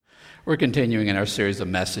We're continuing in our series of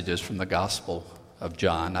messages from the Gospel of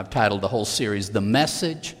John. I've titled the whole series, The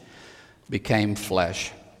Message Became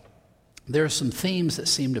Flesh. There are some themes that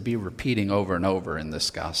seem to be repeating over and over in this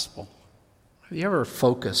gospel. Have you ever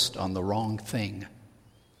focused on the wrong thing?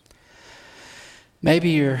 Maybe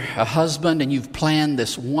you're a husband and you've planned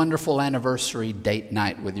this wonderful anniversary date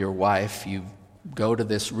night with your wife. You go to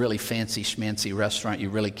this really fancy schmancy restaurant you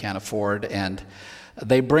really can't afford, and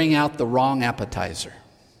they bring out the wrong appetizer.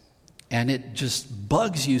 And it just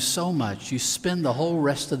bugs you so much, you spend the whole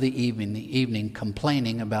rest of the evening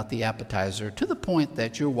complaining about the appetizer to the point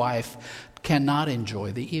that your wife cannot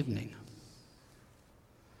enjoy the evening.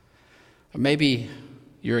 Or maybe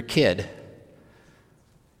you're a kid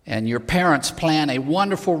and your parents plan a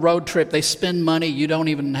wonderful road trip. They spend money. You don't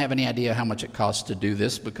even have any idea how much it costs to do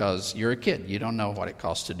this because you're a kid. You don't know what it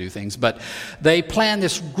costs to do things. But they plan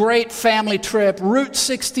this great family trip, Route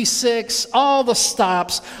 66, all the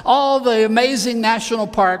stops, all the amazing national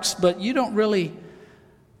parks, but you don't really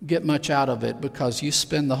get much out of it because you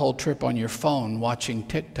spend the whole trip on your phone watching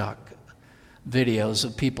TikTok videos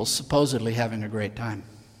of people supposedly having a great time.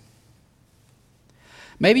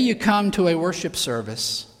 Maybe you come to a worship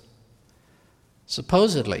service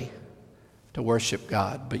supposedly to worship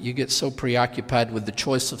God, but you get so preoccupied with the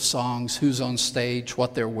choice of songs, who's on stage,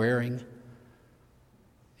 what they're wearing,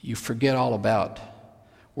 you forget all about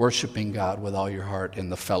worshiping God with all your heart in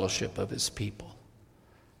the fellowship of His people.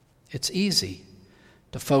 It's easy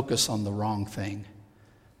to focus on the wrong thing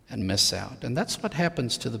and miss out. And that's what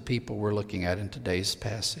happens to the people we're looking at in today's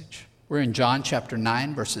passage. We're in John chapter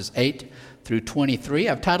 9, verses 8 through 23.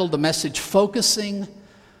 I've titled the message, Focusing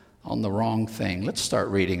on the Wrong Thing. Let's start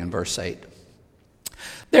reading in verse 8.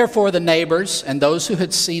 Therefore the neighbors and those who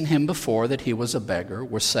had seen him before that he was a beggar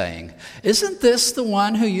were saying, "Isn't this the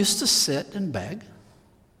one who used to sit and beg?"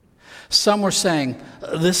 Some were saying,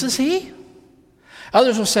 "This is he."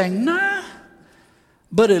 Others were saying, "Nah,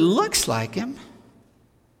 but it looks like him."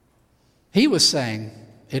 He was saying,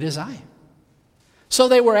 "It is I." So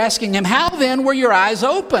they were asking him, "How then were your eyes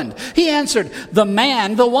opened?" He answered, "The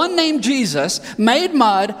man, the one named Jesus, made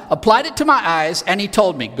mud, applied it to my eyes, and he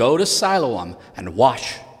told me, 'Go to Siloam and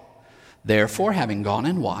wash.' Therefore, having gone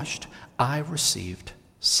and washed, I received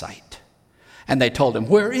sight." And they told him,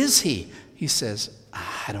 "Where is he?" He says,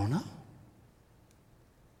 "I don't know."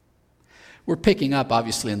 We're picking up,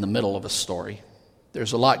 obviously, in the middle of a story.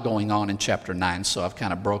 There's a lot going on in chapter 9, so I've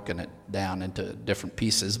kind of broken it down into different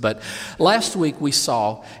pieces. But last week we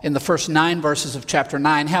saw in the first 9 verses of chapter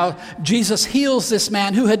 9 how Jesus heals this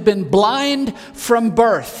man who had been blind from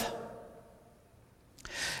birth.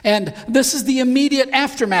 And this is the immediate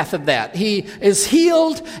aftermath of that. He is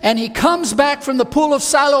healed and he comes back from the pool of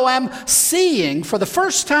Siloam seeing for the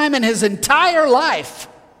first time in his entire life.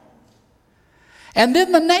 And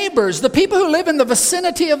then the neighbors, the people who live in the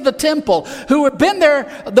vicinity of the temple, who have been there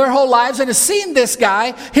their whole lives and have seen this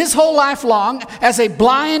guy his whole life long as a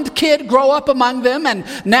blind kid grow up among them. And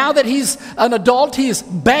now that he's an adult, he's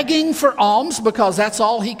begging for alms because that's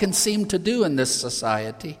all he can seem to do in this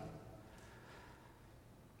society.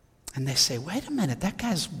 And they say, "Wait a minute, that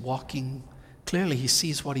guy's walking. Clearly he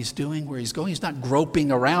sees what he's doing, where he's going. He's not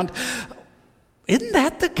groping around. Isn't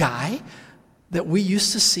that the guy that we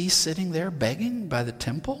used to see sitting there begging by the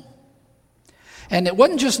temple?" And it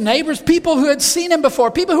wasn't just neighbors, people who had seen him before,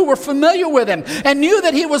 people who were familiar with him and knew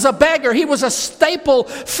that he was a beggar. He was a staple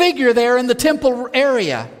figure there in the temple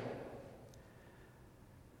area.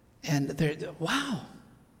 And they're, "Wow,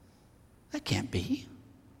 that can't be.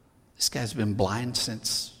 This guy's been blind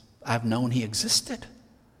since I've known he existed."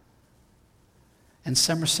 And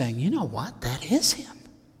some are saying, "You know what? That is him."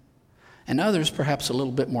 And others, perhaps a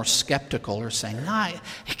little bit more skeptical, are saying, "No,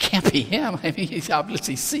 it can't be him. I mean, he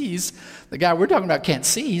obviously sees. The guy we're talking about can't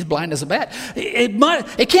see. He's blind as a bat.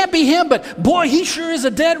 It can't be him, but boy, he sure is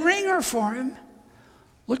a dead ringer for him.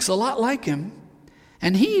 Looks a lot like him."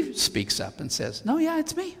 And he speaks up and says, "No, yeah,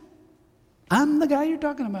 it's me. I'm the guy you're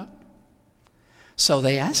talking about." So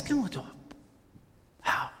they ask him,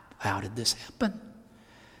 how did this happen?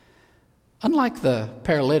 Unlike the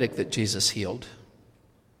paralytic that Jesus healed,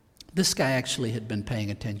 this guy actually had been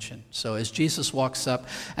paying attention. So as Jesus walks up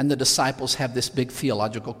and the disciples have this big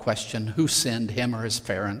theological question, who sinned, him or his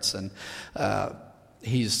parents? And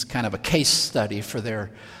he's kind of a case study for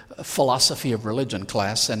their philosophy of religion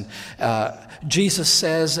class. And Jesus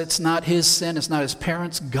says it's not his sin, it's not his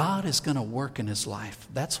parents. God is going to work in his life.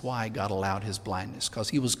 That's why God allowed his blindness, because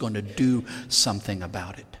he was going to do something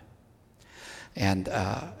about it. And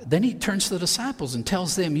then he turns to the disciples and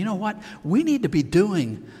tells them, "You know what? We need to be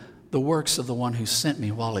doing the works of the one who sent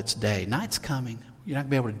me while it's day. Night's coming. You're not going to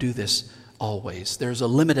be able to do this always. There's a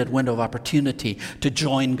limited window of opportunity to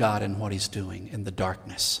join God in what he's doing in the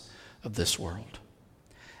darkness of this world.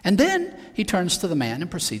 And then he turns to the man and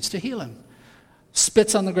proceeds to heal him.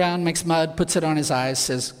 Spits on the ground, makes mud, puts it on his eyes,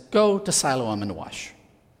 says, "Go to Siloam and wash."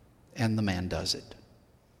 And the man does it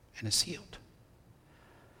and is healed.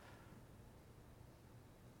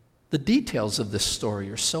 The details of this story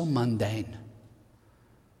are so mundane.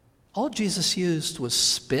 All Jesus used was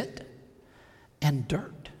spit and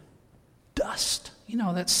dirt, dust. You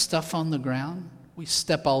know, that stuff on the ground. We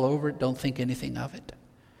step all over it, don't think anything of it.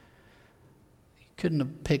 He couldn't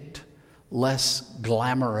have picked less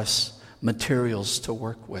glamorous materials to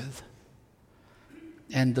work with.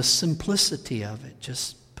 And the simplicity of it,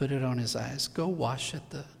 just put it on his eyes. Go wash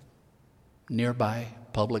at the nearby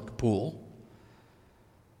public pool.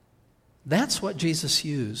 That's what Jesus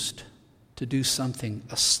used to do something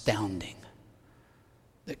astounding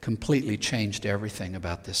that completely changed everything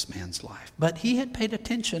about this man's life. But he had paid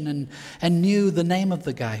attention and knew the name of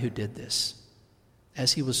the guy who did this.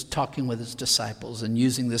 As he was talking with his disciples and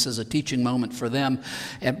using this as a teaching moment for them,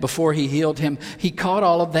 and before he healed him, he caught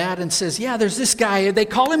all of that and says, yeah, there's this guy, they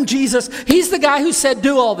call him Jesus. He's the guy who said,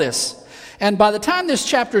 do all this. And by the time this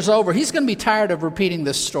chapter's over, he's going to be tired of repeating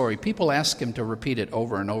this story. People ask him to repeat it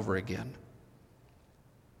over and over again.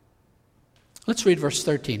 Let's read verse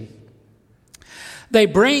 13. They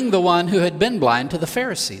bring the one who had been blind to the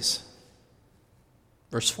Pharisees.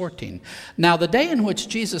 Verse 14. Now the day in which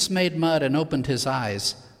Jesus made mud and opened his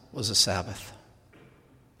eyes was a Sabbath.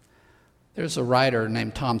 There's a writer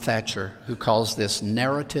named Tom Thatcher who calls this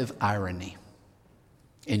narrative irony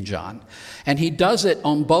in John. And he does it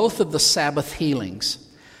on both of the Sabbath healings.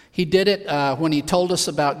 He did it when he told us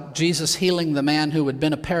about Jesus healing the man who had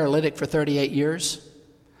been a paralytic for 38 years.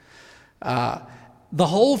 The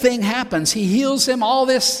whole thing happens. He heals him. All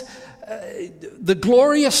this, the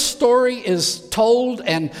glorious story is told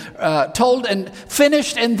and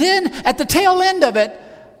finished. And then at the tail end of it,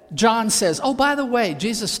 John says, oh, by the way,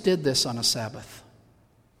 Jesus did this on a Sabbath.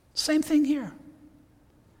 Same thing here.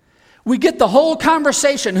 We get the whole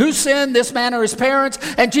conversation. Who sinned, this man or his parents?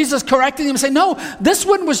 And Jesus correcting him and saying, no, this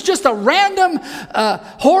one was just a random,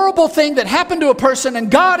 horrible thing that happened to a person, and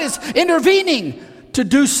God is intervening to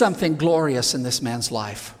do something glorious in this man's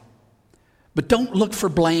life. But don't look for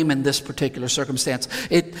blame in this particular circumstance.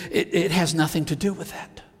 It has nothing to do with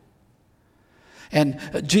that. And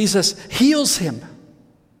Jesus heals him.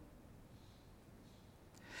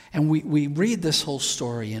 And we read this whole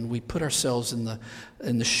story and we put ourselves in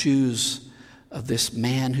the shoes of this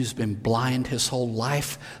man who's been blind his whole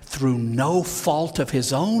life through no fault of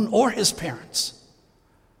his own or his parents.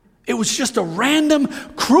 It was just a random,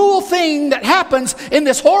 cruel thing that happens in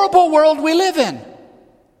this horrible world we live in.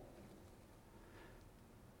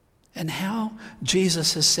 And how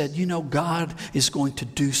Jesus has said, you know, God is going to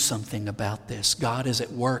do something about this. God is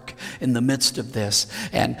at work in the midst of this.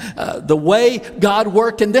 And the way God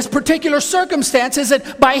worked in this particular circumstance is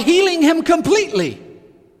that by healing him completely.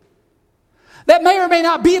 That may or may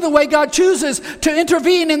not be the way God chooses to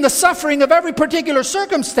intervene in the suffering of every particular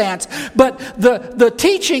circumstance. But the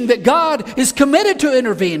teaching that God is committed to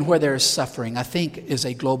intervene where there is suffering, I think, is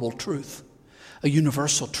a global truth, a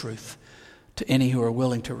universal truth to any who are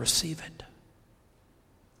willing to receive it.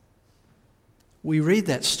 We read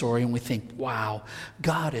that story and we think, wow,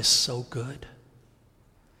 God is so good.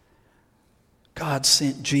 God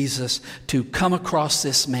sent Jesus to come across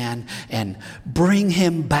this man and bring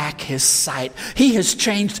him back his sight. He has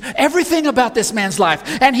changed everything about this man's life,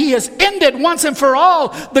 and he has ended once and for all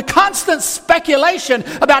the constant speculation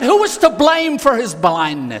about who was to blame for his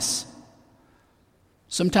blindness.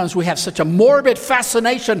 Sometimes we have such a morbid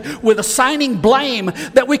fascination with assigning blame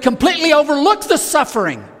that we completely overlook the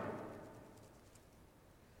suffering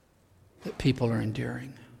that people are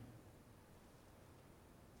enduring.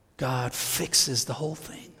 God fixes the whole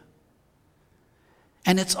thing.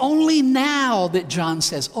 And it's only now that John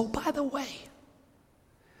says, oh, by the way,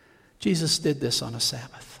 Jesus did this on a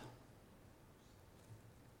Sabbath.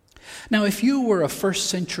 Now, if you were a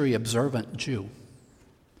first century observant Jew,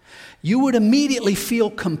 you would immediately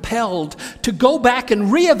feel compelled to go back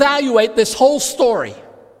and reevaluate this whole story.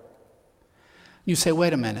 You say,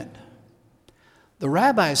 wait a minute. The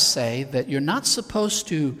rabbis say that you're not supposed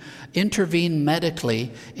to intervene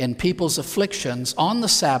medically in people's afflictions on the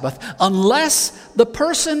Sabbath unless the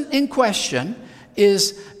person in question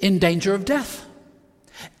is in danger of death.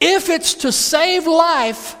 If it's to save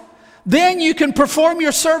life, then you can perform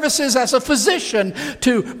your services as a physician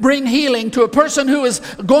to bring healing to a person who is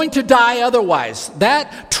going to die otherwise.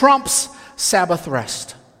 That trumps Sabbath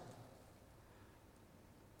rest.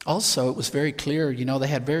 Also, it was very clear, they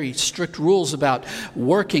had very strict rules about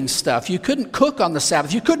working stuff. You couldn't cook on the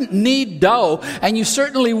Sabbath. You couldn't knead dough, and you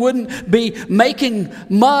certainly wouldn't be making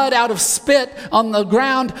mud out of spit on the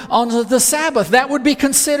ground on the Sabbath. That would be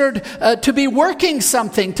considered to be working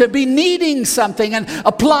something, to be kneading something and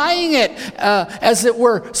applying it as it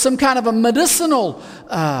were some kind of a medicinal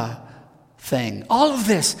thing. All of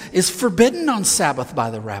this is forbidden on Sabbath by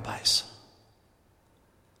the rabbis.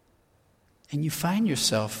 And you find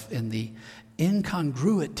yourself in the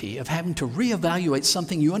incongruity of having to reevaluate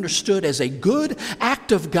something you understood as a good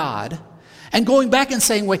act of God and going back and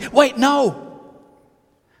saying, wait, no.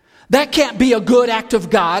 That can't be a good act of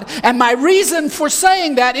God. And my reason for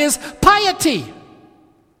saying that is piety.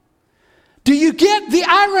 Do you get the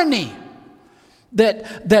irony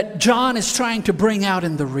that John is trying to bring out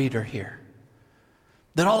in the reader here?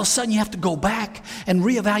 That all of a sudden you have to go back and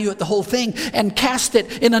reevaluate the whole thing and cast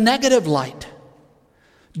it in a negative light.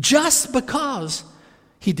 Just because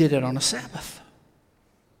he did it on a Sabbath.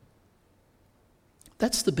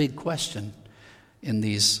 That's the big question in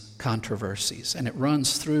these controversies. And it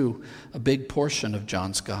runs through a big portion of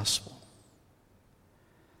John's gospel.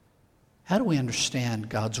 How do we understand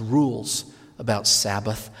God's rules about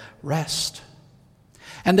Sabbath rest?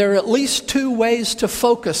 And there are at least two ways to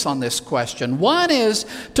focus on this question. One is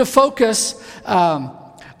to focus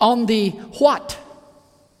on the what.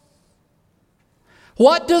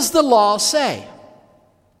 What does the law say?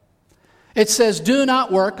 It says, do not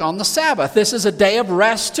work on the Sabbath. This is a day of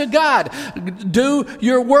rest to God. Do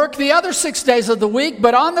your work the other 6 days of the week,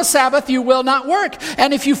 but on the Sabbath you will not work.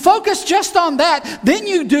 And if you focus just on that, then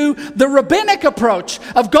you do the rabbinic approach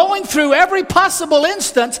of going through every possible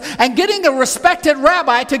instance and getting a respected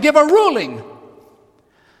rabbi to give a ruling.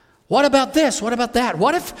 What about this? What about that?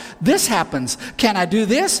 What if this happens? Can I do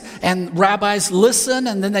this? And rabbis listen,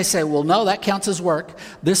 and then they say, well, no, that counts as work.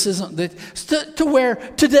 This isn't. To where,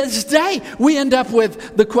 to this day, we end up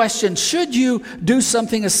with the question, should you do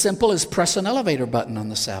something as simple as press an elevator button on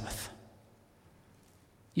the Sabbath?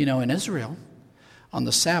 In Israel, on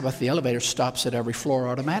the Sabbath, the elevator stops at every floor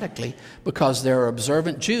automatically because there are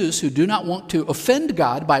observant Jews who do not want to offend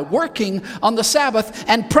God by working on the Sabbath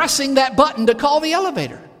and pressing that button to call the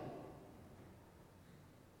elevator.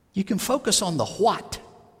 You can focus on the what.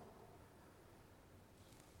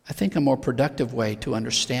 I think a more productive way to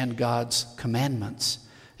understand God's commandments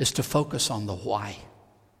is to focus on the why.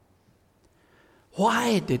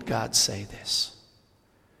 Why did God say this?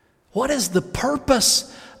 What is the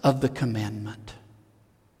purpose of the commandment?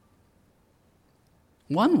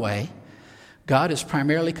 One way, God is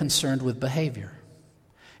primarily concerned with behavior.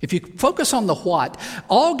 If you focus on the what,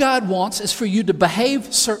 all God wants is for you to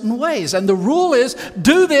behave certain ways. And the rule is,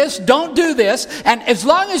 do this, don't do this. And as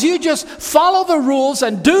long as you just follow the rules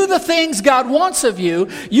and do the things God wants of you,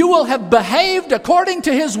 you will have behaved according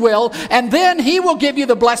to His will, and then He will give you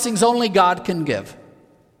the blessings only God can give.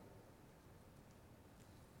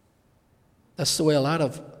 That's the way a lot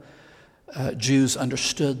of Jews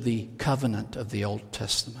understood the covenant of the Old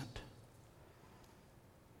Testament.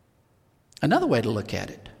 Another way to look at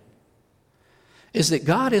it is that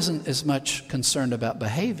God isn't as much concerned about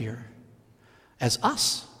behavior as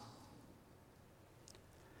us.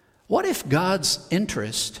 What if God's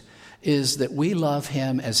interest is that we love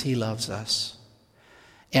Him as He loves us,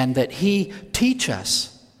 and that He teach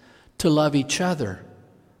us to love each other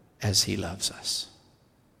as He loves us?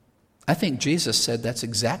 I think Jesus said that's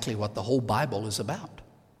exactly what the whole Bible is about.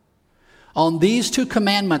 On these two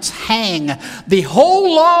commandments hang the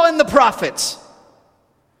whole law and the prophets.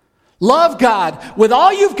 Love God with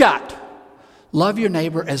all you've got. Love your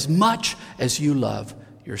neighbor as much as you love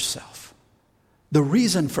yourself. The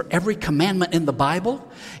reason for every commandment in the Bible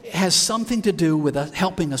has something to do with us,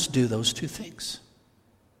 helping us do those two things.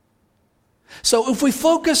 So if we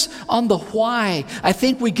focus on the why, I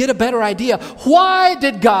think we get a better idea. Why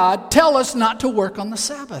did God tell us not to work on the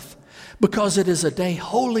Sabbath? Because it is a day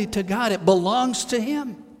holy to God. It belongs to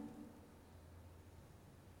Him.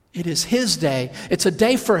 It is His day. It's a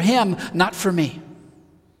day for Him, not for me.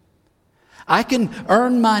 I can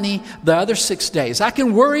earn money the other 6 days. I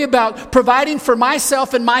can worry about providing for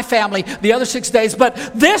myself and my family the other 6 days. But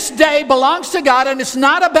this day belongs to God, and it's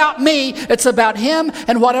not about me. It's about Him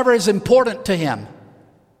and whatever is important to Him.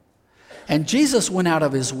 And Jesus went out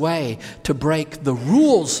of His way to break the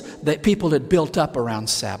rules that people had built up around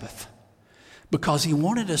Sabbath, because He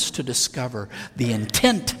wanted us to discover the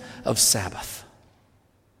intent of Sabbath.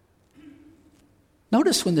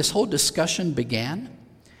 Notice when this whole discussion began,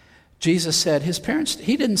 Jesus said His parents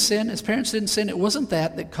didn't sin. It wasn't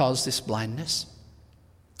that caused this blindness.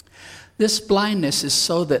 This blindness is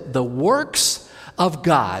so that the works of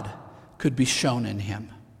God could be shown in him.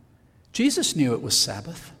 Jesus knew it was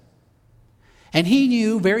Sabbath. And he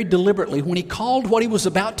knew very deliberately when he called what he was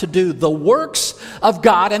about to do the works of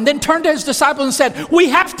God, and then turned to his disciples and said, we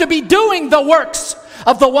have to be doing the works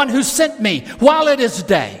of the one who sent me while it is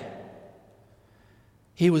day.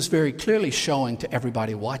 He was very clearly showing to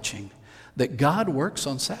everybody watching that God works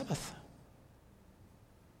on Sabbath.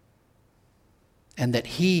 And that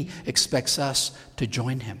he expects us to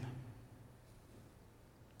join him.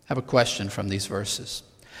 I have a question from these verses.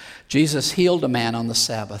 Jesus healed a man on the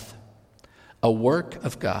Sabbath, a work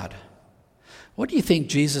of God. What do you think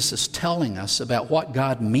Jesus is telling us about what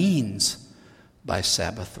God means by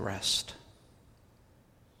Sabbath rest?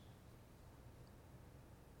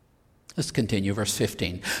 Let's continue, verse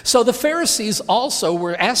 15. So the Pharisees also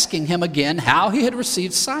were asking him again how he had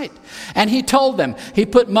received sight. And he told them, he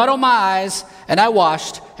put mud on my eyes, and I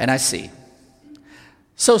washed, and I see.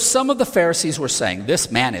 So some of the Pharisees were saying,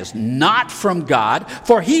 this man is not from God,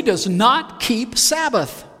 for he does not keep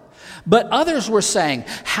Sabbath. But others were saying,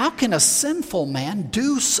 how can a sinful man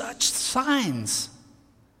do such signs?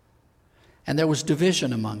 And there was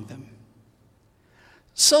division among them.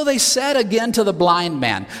 So they said again to the blind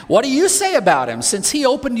man, what do you say about him, since he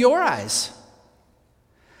opened your eyes?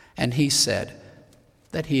 And he said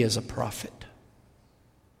that he is a prophet.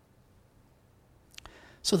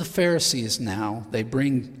 So the Pharisees now, they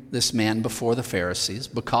bring this man before the Pharisees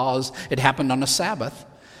because it happened on a Sabbath,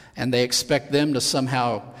 and they expect them to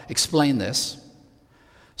somehow explain this.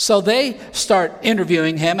 So they start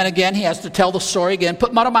interviewing him, and again he has to tell the story again.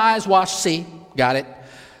 Put mud on my eyes, wash, see. Got it.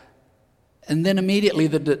 And then immediately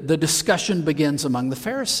the discussion begins among the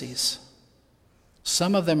Pharisees.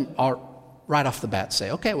 Some of them are right off the bat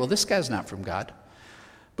say, okay, well, this guy's not from God.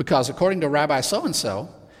 Because according to Rabbi so-and-so,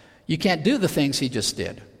 you can't do the things he just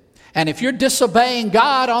did. And if you're disobeying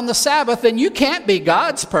God on the Sabbath, then you can't be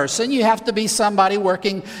God's person. You have to be somebody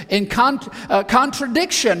working in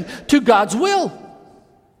contradiction to God's will.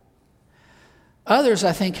 Others,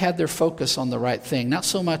 I think, had their focus on the right thing, not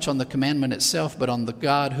so much on the commandment itself, but on the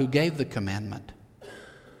God who gave the commandment.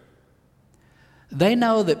 They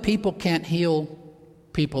know that people can't heal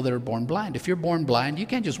people that are born blind. If you're born blind, you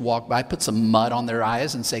can't just walk by, put some mud on their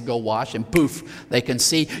eyes and say, go wash, and poof, they can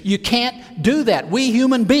see. You can't do that. We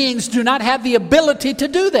human beings do not have the ability to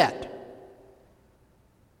do that.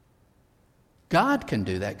 God can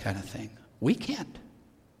do that kind of thing. We can't.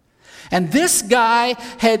 And this guy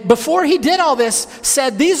had, before he did all this,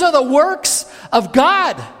 said, these are the works of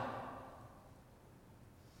God.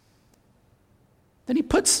 Then he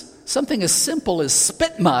puts something as simple as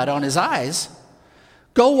spit mud on his eyes.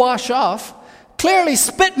 Go wash off. Clearly,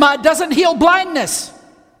 spit mud doesn't heal blindness.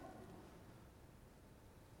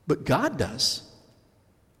 But God does.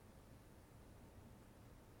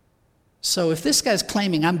 So if this guy's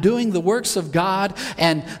claiming, I'm doing the works of God,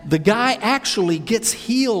 and the guy actually gets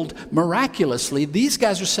healed miraculously, these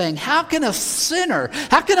guys are saying, how can a sinner,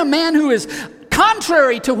 how can a man who is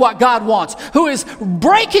contrary to what God wants, who is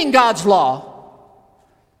breaking God's law,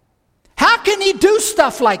 how can he do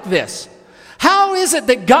stuff like this? How is it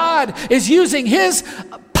that God is using his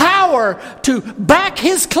power to back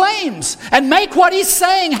his claims and make what he's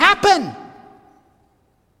saying happen?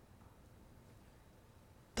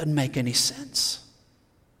 Doesn't make any sense.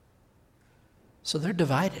 So they're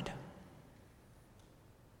divided.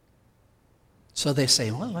 So they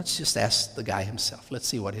say, well, let's just ask the guy himself. Let's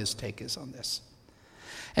see what his take is on this.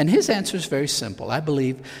 And his answer is very simple. I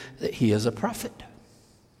believe that he is a prophet.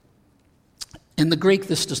 In the Greek,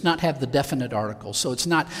 this does not have the definite article. So it's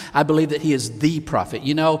not, I believe that he is the prophet.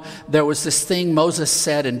 You know, there was this thing Moses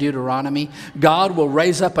said in Deuteronomy, God will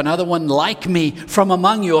raise up another one like me from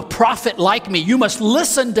among you, a prophet like me. You must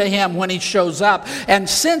listen to him when he shows up. And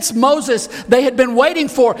since Moses, they had been waiting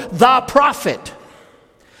for the prophet.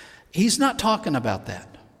 He's not talking about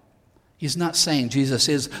that. He's not saying Jesus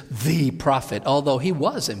is the prophet, although he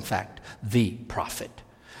was, in fact, the prophet.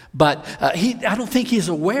 But I don't think he's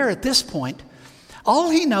aware at this point.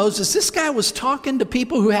 All he knows is this guy was talking to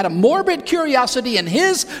people who had a morbid curiosity in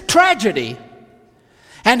his tragedy.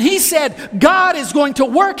 And he said, God is going to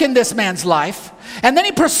work in this man's life. And then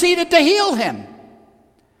he proceeded to heal him.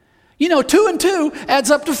 You know, 2 and 2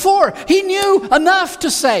 adds up to 4. He knew enough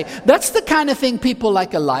to say, that's the kind of thing people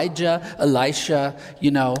like Elijah, Elisha,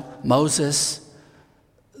 you know, Moses,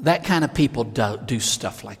 that kind of people do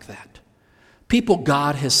stuff like that. People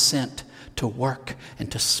God has sent to work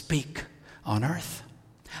and to speak on earth.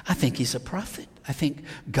 I think he's a prophet. I think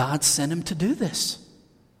God sent him to do this.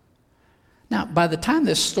 Now, by the time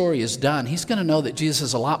this story is done, he's going to know that Jesus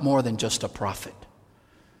is a lot more than just a prophet.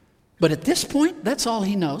 But at this point, that's all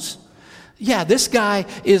he knows. yeah, this guy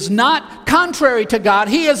is not contrary to God.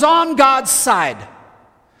 He is on God's side.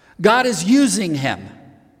 God is using him.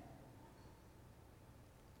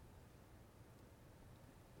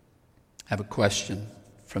 I have a question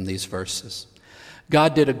from these verses.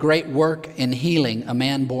 God did a great work in healing a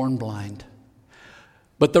man born blind.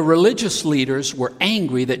 But the religious leaders were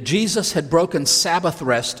angry that Jesus had broken Sabbath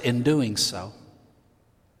rest in doing so.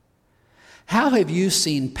 How have you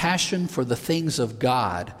seen passion for the things of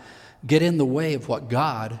God get in the way of what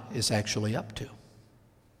God is actually up to?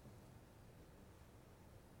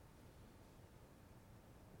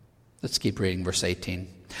 Let's keep reading verse 18.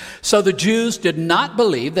 So the Jews did not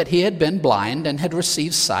believe that he had been blind and had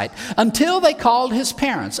received sight until they called his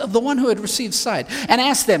parents of the one who had received sight and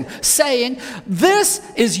asked them, saying, "This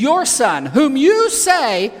is your son, whom you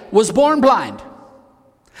say was born blind.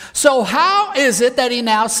 So how is it that he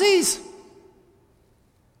now sees?"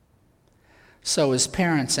 So his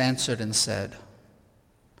parents answered and said,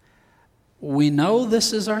 "We know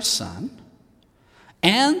this is our son,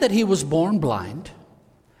 and that he was born blind.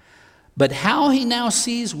 But how he now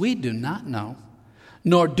sees, we do not know,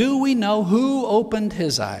 nor do we know who opened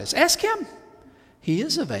his eyes. Ask him. He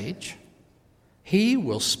is of age. He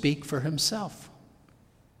will speak for himself."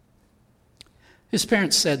 His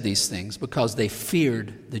parents said these things because they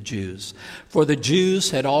feared the Jews. For the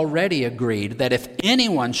Jews had already agreed that if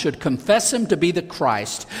anyone should confess him to be the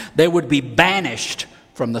Christ, they would be banished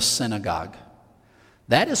from the synagogue.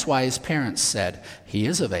 That is why his parents said, "He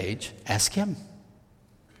is of age. Ask him."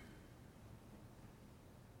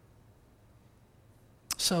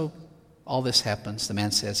 So all this happens. The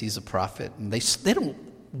man says he's a prophet, and they don't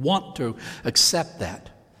want to accept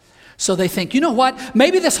that. So they think, you know what?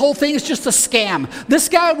 Maybe this whole thing is just a scam. This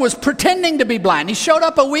guy was pretending to be blind. He showed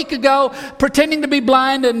up a week ago pretending to be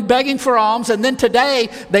blind and begging for alms, and then today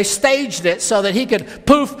they staged it so that he could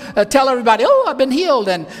tell everybody, "Oh, I've been healed,"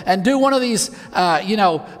 and do one of these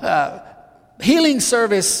healing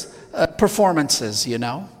service performances,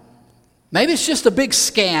 Maybe it's just a big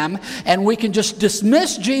scam, and we can just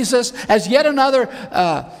dismiss Jesus as yet another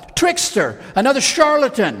trickster, another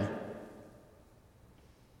charlatan.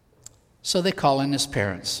 So they call in his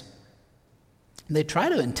parents. They try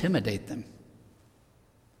to intimidate them.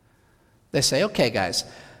 They say, "Okay, guys,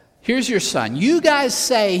 here's your son. You guys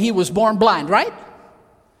say he was born blind, right?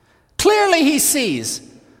 Clearly he sees.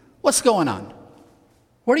 What's going on?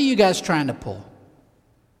 What are you guys trying to pull?"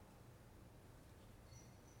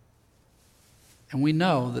 And we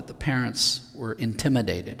know that the parents were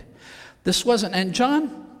intimidated. This wasn't, and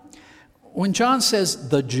when John says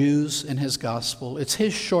the Jews in his gospel, it's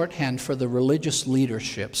his shorthand for the religious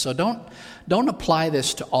leadership. So don't apply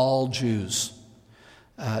this to all Jews.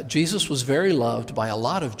 Jesus was very loved by a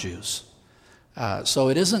lot of Jews. So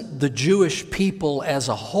it isn't the Jewish people as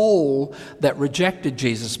a whole that rejected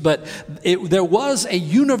Jesus, but there was a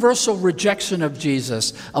universal rejection of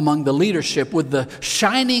Jesus among the leadership, with the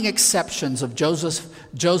shining exceptions of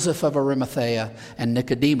Joseph of Arimathea and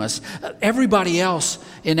Nicodemus. Everybody else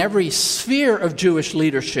in every sphere of Jewish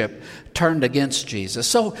leadership turned against Jesus.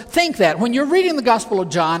 So think that when you're reading the Gospel of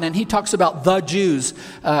John and he talks about the Jews,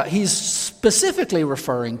 he's specifically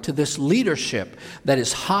referring to this leadership that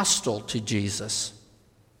is hostile to Jesus.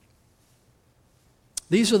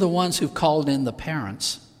 These are the ones who called in the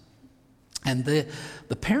parents. And the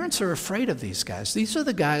parents are afraid of these guys. These are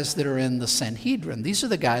the guys that are in the Sanhedrin. These are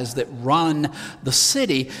the guys that run the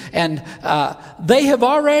city. And they have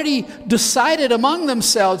already decided among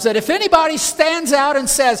themselves that if anybody stands out and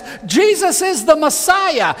says, "Jesus is the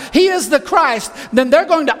Messiah, he is the Christ," then they're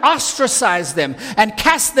going to ostracize them and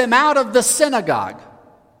cast them out of the synagogue.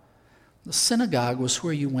 The synagogue was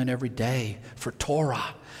where you went every day for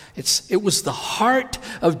Torah. It was the heart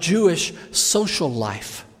of Jewish social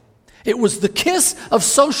life. It was the kiss of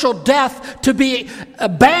social death to be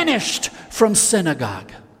banished from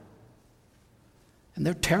synagogue. And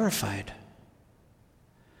they're terrified.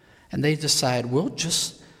 And they decide, we'll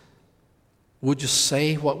just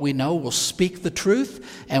say what we know, we'll speak the truth,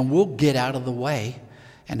 and we'll get out of the way.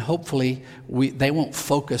 And hopefully they won't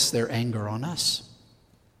focus their anger on us.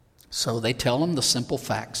 So they tell them the simple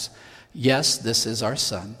facts. Yes, this is our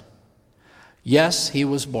son. Yes, he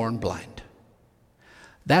was born blind.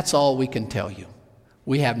 That's all we can tell you.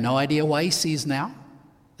 We have no idea why he sees now.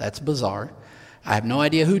 That's bizarre. I have no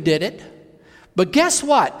idea who did it. But guess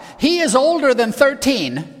what? He is older than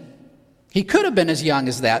 13. He could have been as young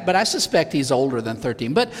as that, but I suspect he's older than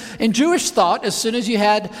 13. But in Jewish thought, as soon as you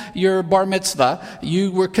had your bar mitzvah,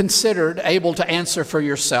 you were considered able to answer for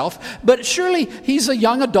yourself. But surely he's a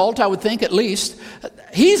young adult, I would think, at least.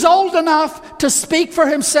 He's old enough to speak for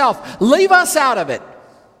himself. Leave us out of it.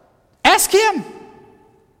 Ask him.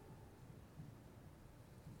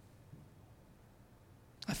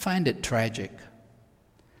 I find it tragic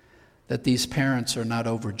that these parents are not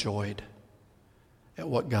overjoyed at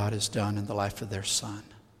what God has done in the life of their son.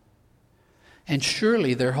 And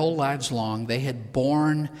surely their whole lives long they had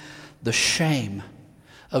borne the shame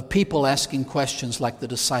of people asking questions like the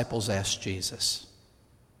disciples asked Jesus.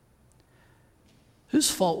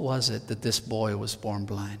 Whose fault was it that this boy was born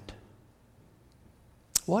blind?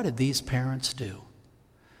 What did these parents do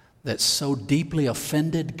that so deeply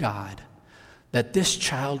offended God that this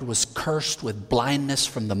child was cursed with blindness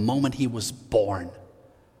from the moment he was born?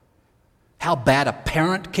 How bad a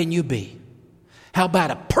parent can you be? How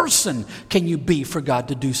bad a person can you be for God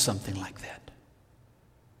to do something like that?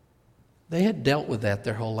 They had dealt with that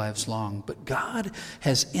their whole lives long, but God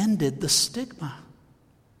has ended the stigma.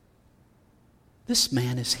 This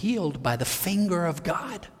man is healed by the finger of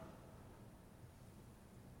God.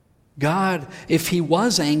 God, if he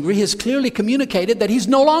was angry, has clearly communicated that he's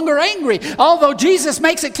no longer angry, although Jesus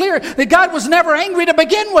makes it clear that God was never angry to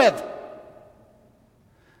begin with.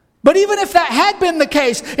 But even if that had been the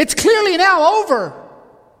case, it's clearly now over.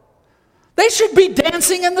 They should be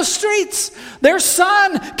dancing in the streets. Their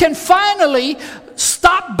son can finally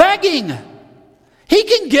stop begging. He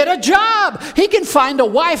can get a job. He can find a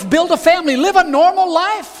wife, build a family, live a normal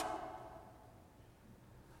life.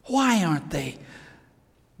 Why aren't they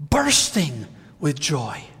bursting with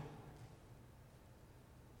joy?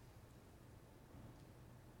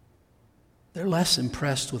 They're less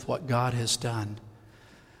impressed with what God has done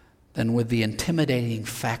than with the intimidating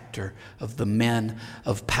factor of the men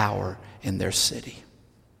of power in their city.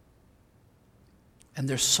 And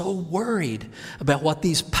they're so worried about what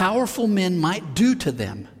these powerful men might do to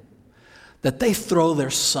them that they throw their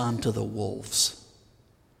son to the wolves.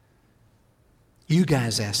 You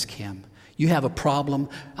guys ask him. You have a problem.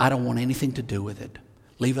 I don't want anything to do with it.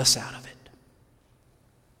 Leave us out of it.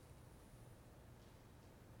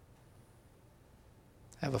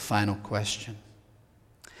 I have a final question.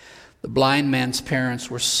 The blind man's parents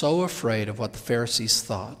were so afraid of what the Pharisees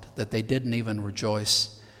thought that they didn't even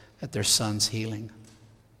rejoice at their son's healing.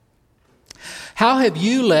 How have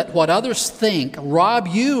you let what others think rob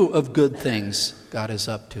you of good things God is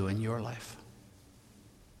up to in your life?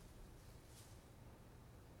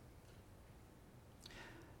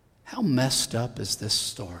 How messed up is this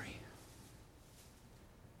story?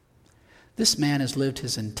 This man has lived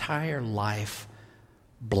his entire life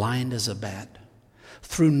blind as a bat,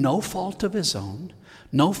 through no fault of his own,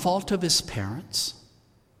 no fault of his parents.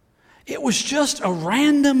 It was just a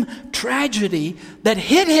random tragedy that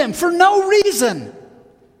hit him for no reason.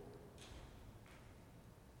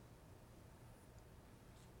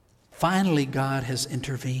 Finally, God has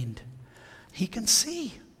intervened. He can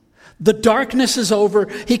see. The darkness is over.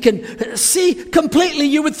 He can see completely.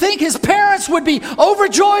 You would think his parents would be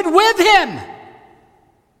overjoyed with him.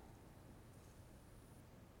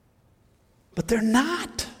 But they're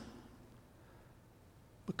not.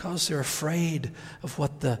 Because they're afraid of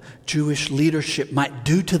what the Jewish leadership might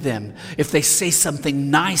do to them if they say something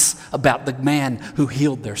nice about the man who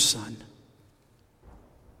healed their son.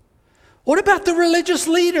 What about the religious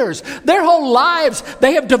leaders? Their whole lives,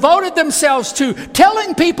 they have devoted themselves to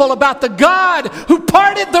telling people about the God who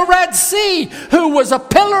parted the Red Sea, who was a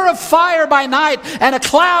pillar of fire by night and a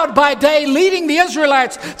cloud by day, leading the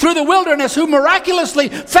Israelites through the wilderness, who miraculously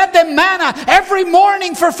fed them manna every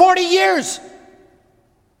morning for 40 years.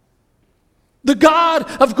 The God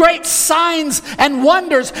of great signs and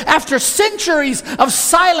wonders, after centuries of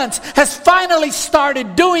silence, has finally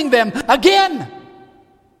started doing them again.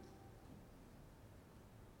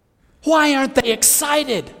 Why aren't they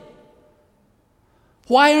excited?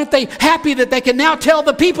 Why aren't they happy that they can now tell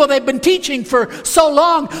the people they've been teaching for so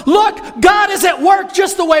long, look, God is at work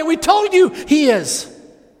just the way we told you He is?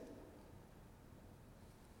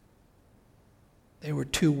 They were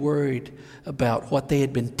too worried about what they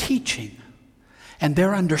had been teaching and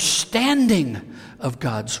their understanding of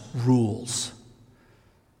God's rules,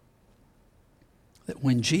 that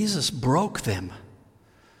when Jesus broke them,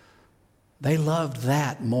 they loved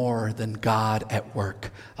that more than God at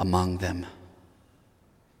work among them.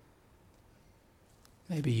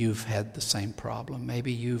 Maybe you've had the same problem.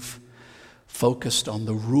 Maybe you've focused on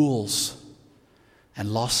the rules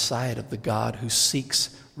and lost sight of the God who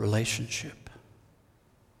seeks relationship.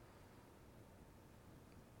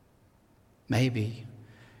 Maybe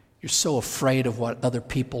you're so afraid of what other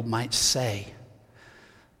people might say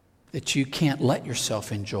that you can't let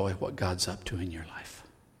yourself enjoy what God's up to in your life.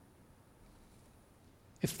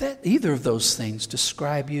 If either of those things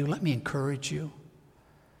describe you, let me encourage you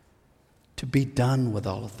to be done with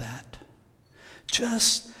all of that.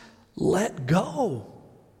 Just let go.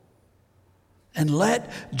 And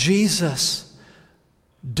let Jesus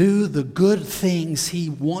do the good things He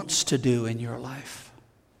wants to do in your life.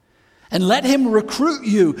 And let Him recruit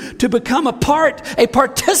you to become a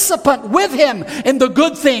participant with Him in the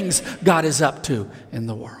good things God is up to in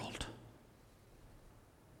the world.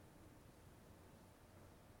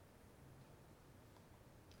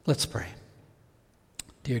 Let's pray.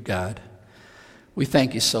 Dear God, we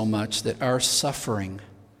thank You so much that our suffering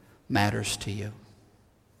matters to You.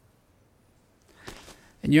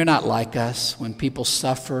 And You're not like us. When people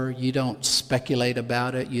suffer, You don't speculate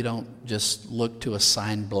about it. You don't just look to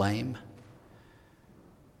assign blame.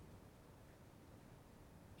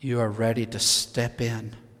 You are ready to step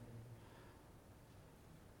in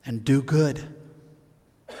and do good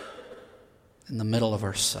in the middle of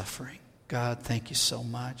our suffering. God, thank You so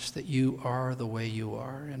much that You are the way You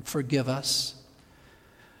are. And forgive us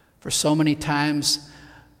for so many times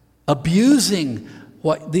abusing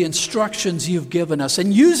the instructions You've given us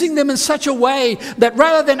and using them in such a way that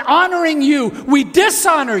rather than honoring You, we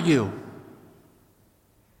dishonor You.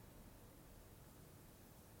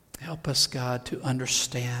 Help us, God, to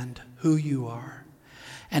understand who You are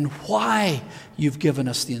and why You've given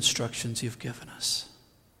us the instructions You've given us.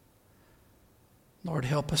 Lord,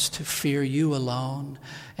 help us to fear You alone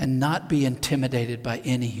and not be intimidated by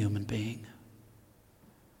any human being.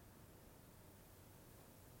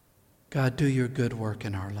 God, do Your good work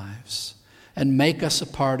in our lives and make us a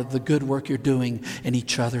part of the good work You're doing in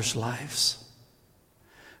each other's lives.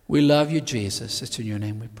 We love You, Jesus. It's in Your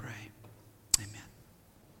name we pray.